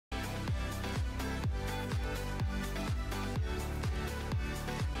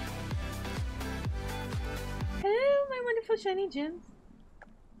beautiful shiny gems.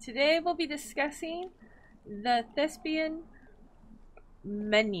 Today we'll be discussing the Thespian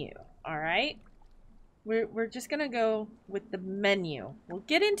menu, alright? We're just gonna go with the menu. We'll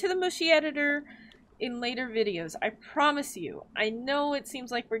get into the mushy editor in later videos, I promise you. I know it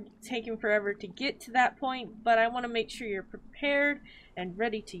seems like we're taking forever to get to that point, but I want to make sure you're prepared and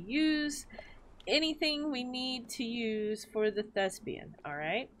ready to use anything we need to use for the Thespian,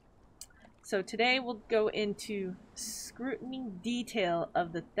 alright? So today we'll go into scrutiny detail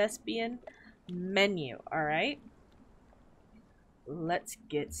of the Thespian menu, alright? Let's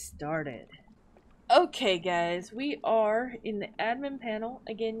get started. Okay guys, we are in the admin panel.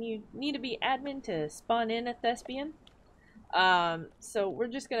 Again, you need to be admin to spawn in a Thespian. So we're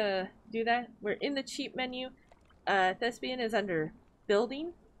just gonna do that. We're in the cheap menu. Thespian is under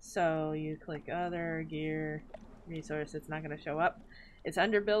building. So you click other, gear, resource, it's not gonna show up. It's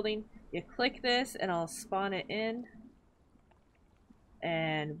under building. You click this and I'll spawn it in.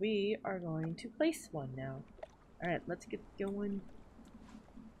 And we are going to place one now. Alright, let's get going.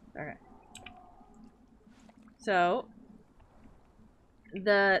 Alright. So,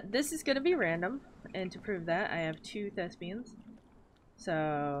 this is going to be random, and to prove that, I have 2 Thespians.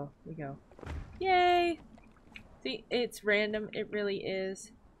 So, we go. Yay! See, it's random, it really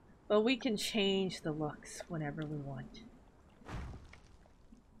is. But we can change the looks whenever we want.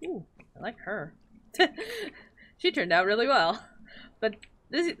 Ooh, I like her. She turned out really well. But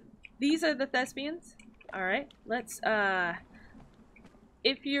these are the Thespians. Alright, let's,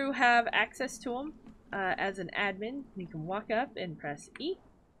 if you have access to them, as an admin, you can walk up and press E.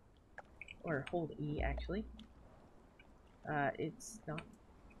 Or hold E, actually. It's not...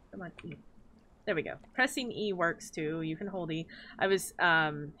 Come on, E. There we go. Pressing E works too. You can hold E. I was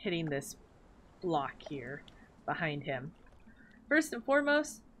hitting this block here behind him. First and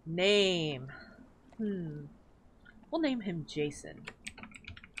foremost, name. We'll name him Jason.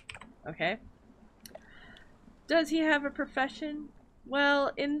 Okay. Does he have a profession?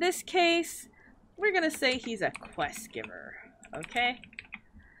 Well, in this case, we're gonna say he's a quest giver, okay?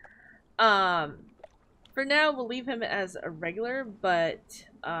 For now, we'll leave him as a regular, but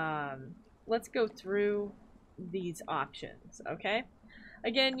let's go through these options, okay?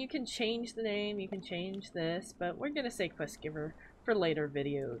 Again, you can change the name, you can change this, but we're gonna say quest giver for later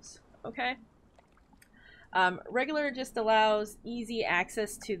videos, okay? Regular just allows easy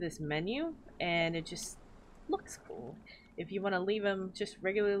access to this menu, and it just looks cool. If you want to leave him just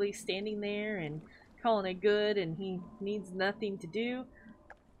regularly standing there and calling it good and he needs nothing to do,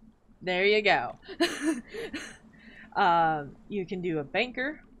 there you go. You can do a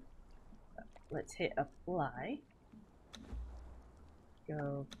banker. Let's hit apply.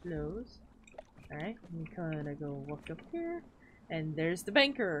 Go close. Alright, I'm gonna go walk up here, and there's the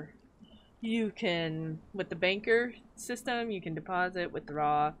banker. You can, with the banker system, you can deposit,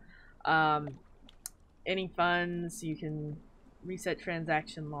 withdraw, any funds, you can reset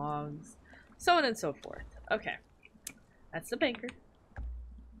transaction logs, so on and so forth. Okay, that's the banker.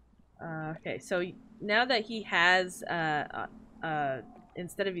 Okay, so now that he has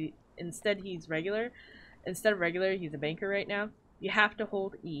instead of regular, he's a banker right now. You have to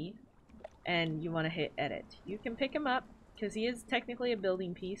hold E, and you want to hit edit. You can pick him up because he is technically a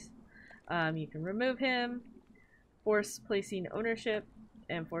building piece. You can remove him, force placing ownership,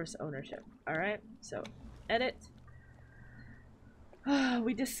 and force ownership. Alright, so edit.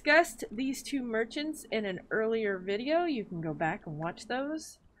 We discussed these 2 merchants in an earlier video. You can go back and watch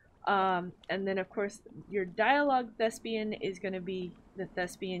those. And then of course your dialogue Thespian is going to be the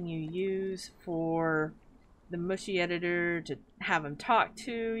Thespian you use for the mushy editor to have him talk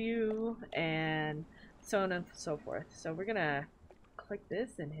to you, and so on and so forth. So we're going to click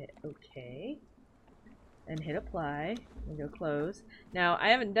this and hit OK. And hit apply and go close. Now I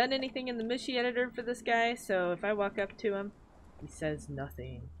haven't done anything in the mushy editor for this guy, so if I walk up to him, he says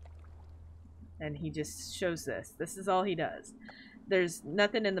nothing. And he just shows this. This is all he does. There's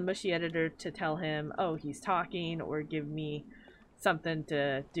nothing in the mushy editor to tell him, oh, he's talking, or give me something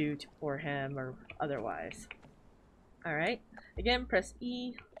to do for him or otherwise. Alright. Again, press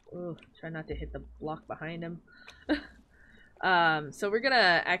E. Ooh, try not to hit the block behind him. So we're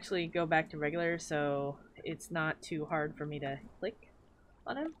gonna actually go back to regular, so it's not too hard for me to click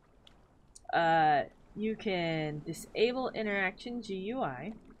on him. You can disable interaction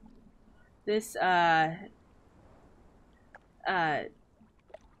GUI. This,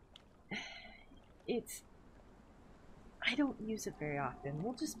 it's, I don't use it very often.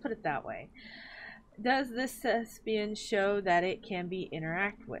 We'll just put it that way. Does this Thespian show that it can be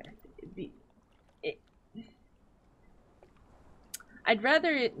interacted with? I'd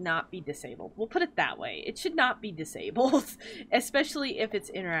rather it not be disabled. We'll put it that way. It should not be disabled, especially if it's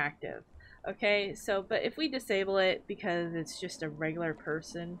interactive. Okay, so, but if we disable it because it's just a regular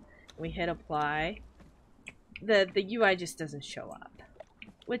person, we hit apply, the UI just doesn't show up.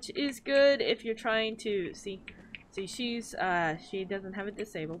 Which is good if you're trying to, see she's, she doesn't have it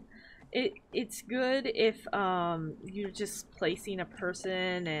disabled. It's good if, you're just placing a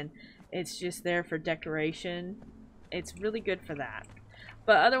person and it's just there for decoration. It's really good for that.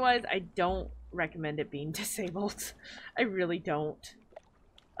 But otherwise, I don't recommend it being disabled. I really don't.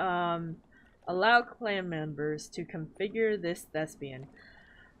 Allow clan members to configure this Thespian.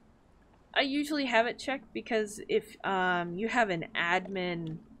 I usually have it checked because if you have an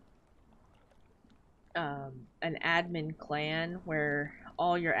admin clan where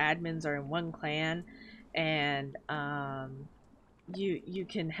all your admins are in one clan, and you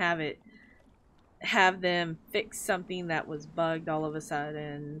can have them fix something that was bugged all of a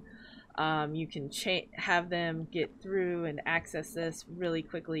sudden. You can have them get through and access this really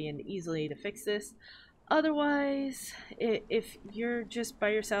quickly and easily to fix this. Otherwise, if you're just by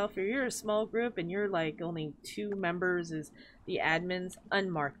yourself or you're a small group and you're like only 2 members as the admins,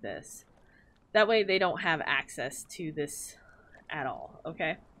 unmark this. That way they don't have access to this at all,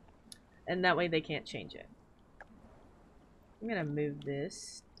 okay? And that way they can't change it. I'm gonna move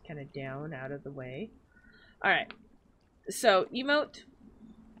this kind of down out of the way. Alright, so emote.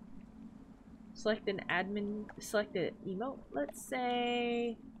 Select an admin, select an emote. Let's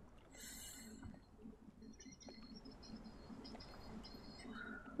say...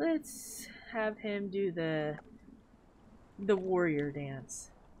 let's have him do the warrior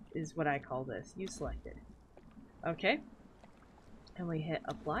dance, is what I call this. You selected. Okay. And we hit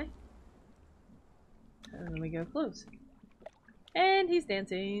apply. And then we go close. And he's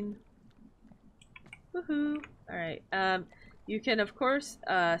dancing. Woohoo! Alright, you can of course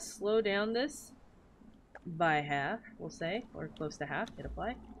slow down this by half, we'll say, or close to half, hit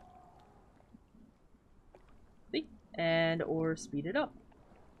apply. See? And or speed it up.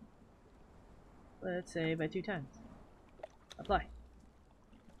 Let's say by 2 times. Apply.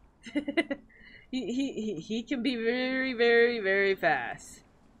 he can be very, very, very fast.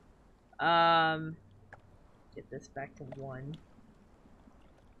 Get this back to 1.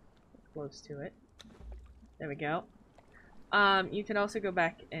 Close to it. There we go. You can also go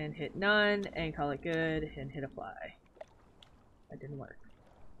back and hit none and call it good and hit apply. That didn't work.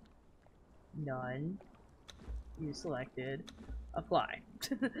 None. You selected. Apply.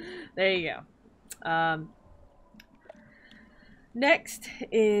 There you go. Next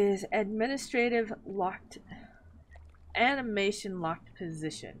is administrative locked animation locked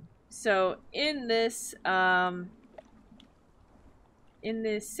position. So in this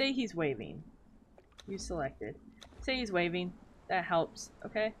say he's waving. You selected. Say he's waving. That helps,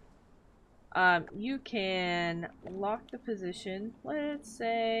 okay? You can lock the position, let's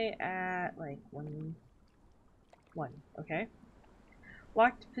say at like 1, okay?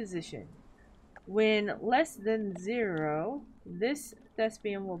 Locked position. When less than 0, this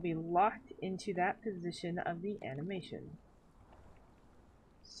Thespian will be locked into that position of the animation.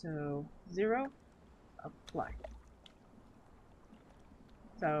 So 0, apply.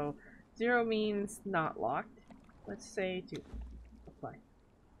 So 0 means not locked. Let's say 2, apply.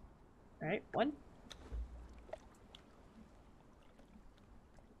 Alright, 1.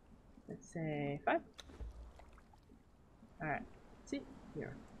 Let's say 5. Alright, see, 0.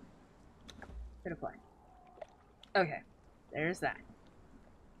 Hit apply. Okay, there's that.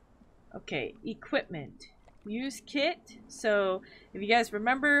 Okay, equipment. Use kit. So if you guys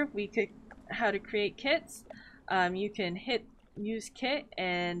remember, we could how to create kits. You can hit use kit,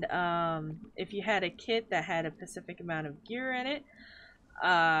 and if you had a kit that had a specific amount of gear in it,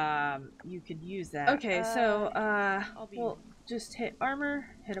 you could use that. Okay, so we'll just hit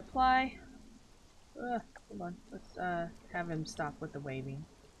armor, hit apply. Hold on, let's have him stop with the waving.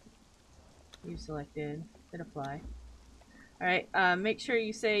 You selected, hit apply. Alright, make sure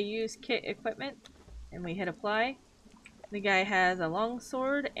you say use kit equipment, and we hit apply. The guy has a long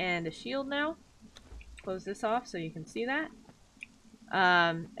sword and a shield now. Close this off so you can see that.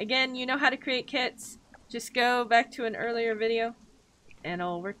 Again, you know how to create kits. Just go back to an earlier video and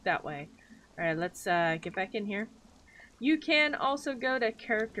it'll work that way. Alright, let's get back in here. You can also go to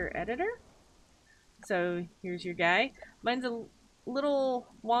character editor. So here's your guy. Mine's a little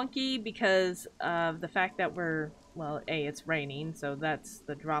wonky because of the fact that well, A, it's raining, so that's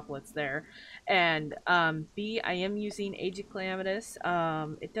the droplets there. And B, I am using Age of Calamitous.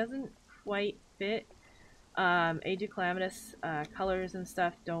 It doesn't quite fit. Age of Calamitous colors and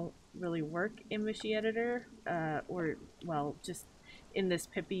stuff don't really work in Mushy Editor, or, well, just in this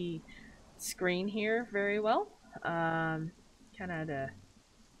Pippi screen here very well. Kind of to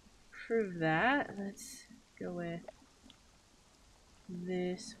prove that, let's go with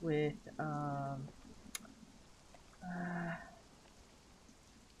this with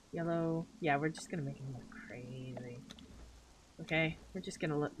yellow. Yeah, we're just gonna make him look crazy. Okay, we're just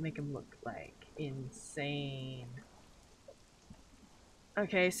gonna make him look like insane.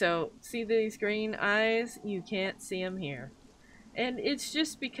 Okay, so see these green eyes? You can't see them here. And it's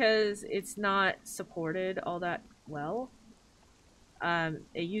just because it's not supported all that well.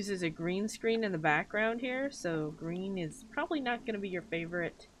 It uses a green screen in the background here, so green is probably not going to be your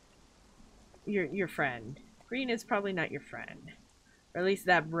favorite, your friend. Green is probably not your friend. Or at least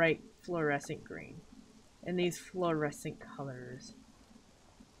that bright fluorescent green. And these fluorescent colors.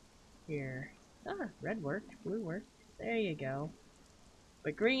 Here. Ah, red worked, blue worked. There you go.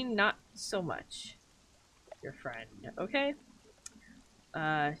 But green, not so much your friend, okay?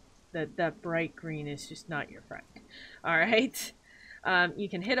 That bright green is just not your friend. Alright. You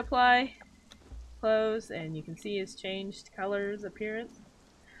can hit apply, close, and you can see his changed colors appearance.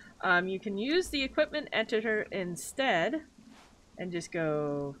 You can use the equipment editor instead and just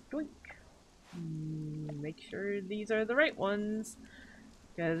go doink. Make sure these are the right ones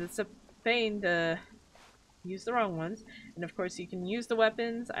because it's a pain to use the wrong ones. And of course you can use the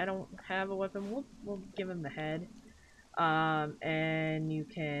weapons. I don't have a weapon. We'll give him the head. And you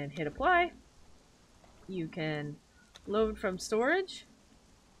can hit apply. You can load from storage,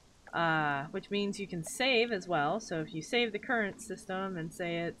 which means you can save as well. So if you save the current system and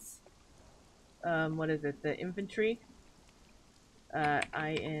say it's what is it, the infantry,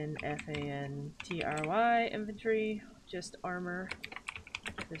 infantry, infantry, just armor,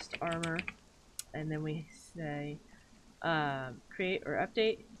 and then we say create or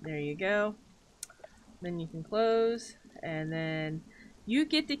update. There you go. Then you can close, and then you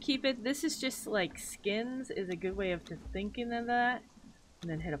get to keep it. This is just like skins is a good way of thinking of that.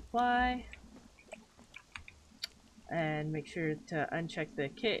 And then hit apply. And make sure to uncheck the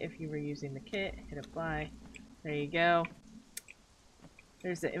kit if you were using the kit. Hit apply. There you go.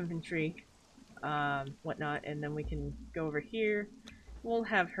 There's the infantry, whatnot, and then we can go over here. We'll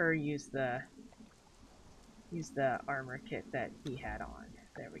have her use the armor kit that he had on.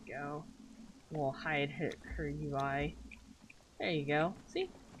 There we go. We'll hide her UI. There you go. See?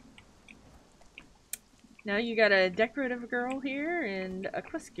 Now you got a decorative girl here and a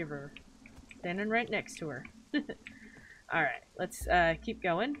quest giver standing right next to her. Alright, let's keep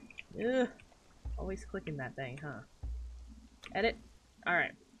going. Ugh, always clicking that thing, huh? Edit.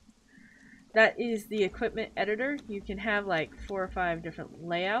 Alright. That is the equipment editor. You can have like 4 or 5 different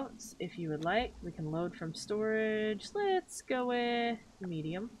layouts if you would like. We can load from storage. Let's go with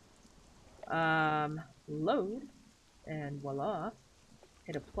medium. Load. And voila.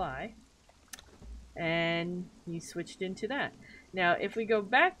 Hit apply. And you switched into that. Now if we go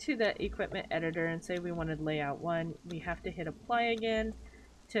back to the equipment editor and say we wanted layout 1, we have to hit apply again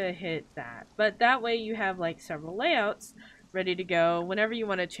to hit that. But that way you have like several layouts ready to go whenever you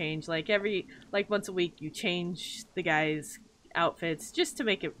want to change. Like once a week you change the guys' outfits just to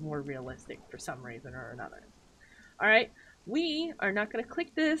make it more realistic for some reason or another. Alright, we are not going to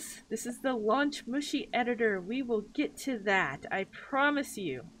click this. This is the Launch Mushy editor. We will get to that. I promise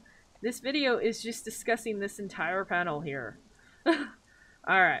you. This video is just discussing this entire panel here.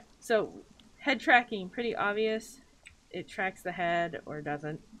 Alright, so head tracking, pretty obvious. It tracks the head or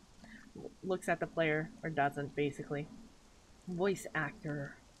doesn't. Looks at the player or doesn't, basically. Voice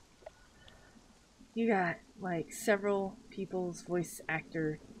actor. You got like several people's voice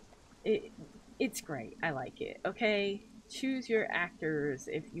actor. It's great. I like it. Okay, choose your actors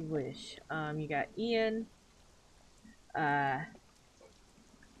if you wish. You got Ian.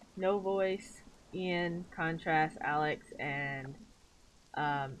 No voice, Ian, contrast, Alex, and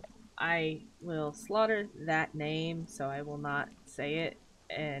I will slaughter that name, so I will not say it,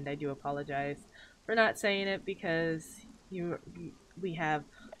 and I do apologize for not saying it because we have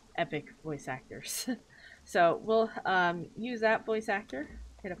epic voice actors. So we'll use that voice actor,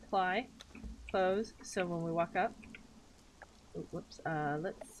 hit apply, close, so when we walk up, whoops,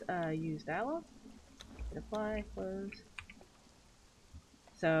 let's use dialogue, hit apply, close.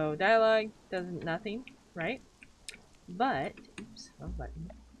 So dialogue does nothing, right? But, oops, wrong button.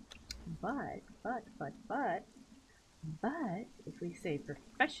 But, if we say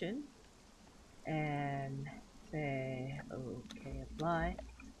profession and say okay, apply,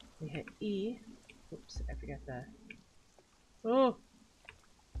 we hit E. Oops, I forgot the. Oh,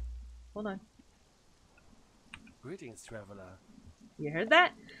 hold on. Greetings, traveler. You heard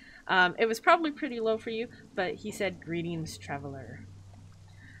that? It was probably pretty low for you, but he said greetings, traveler.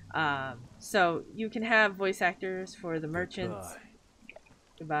 So you can have voice actors for the merchants.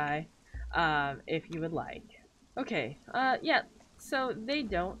 Goodbye. If you would like. Okay, yeah, so they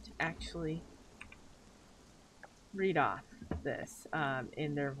don't actually read off this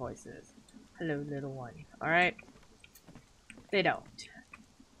in their voices. Hello, little one. Alright? They don't.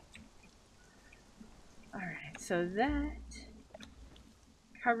 Alright, so that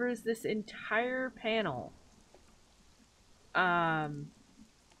covers this entire panel.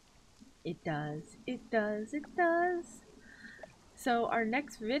 It does, it does, it does. So our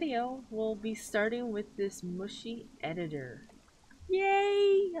next video will be starting with this mushy editor.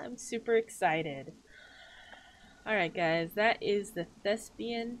 Yay! I'm super excited. Alright guys, that is the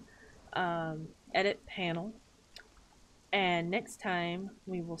Thespian edit panel. And next time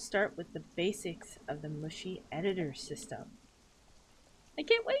we will start with the basics of the mushy editor system. I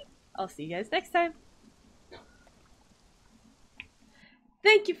can't wait! I'll see you guys next time.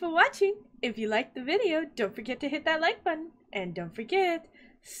 Thank you for watching. If you liked the video, don't forget to hit that like button. And don't forget,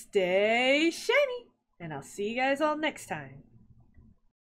 stay shiny. And I'll see you guys all next time.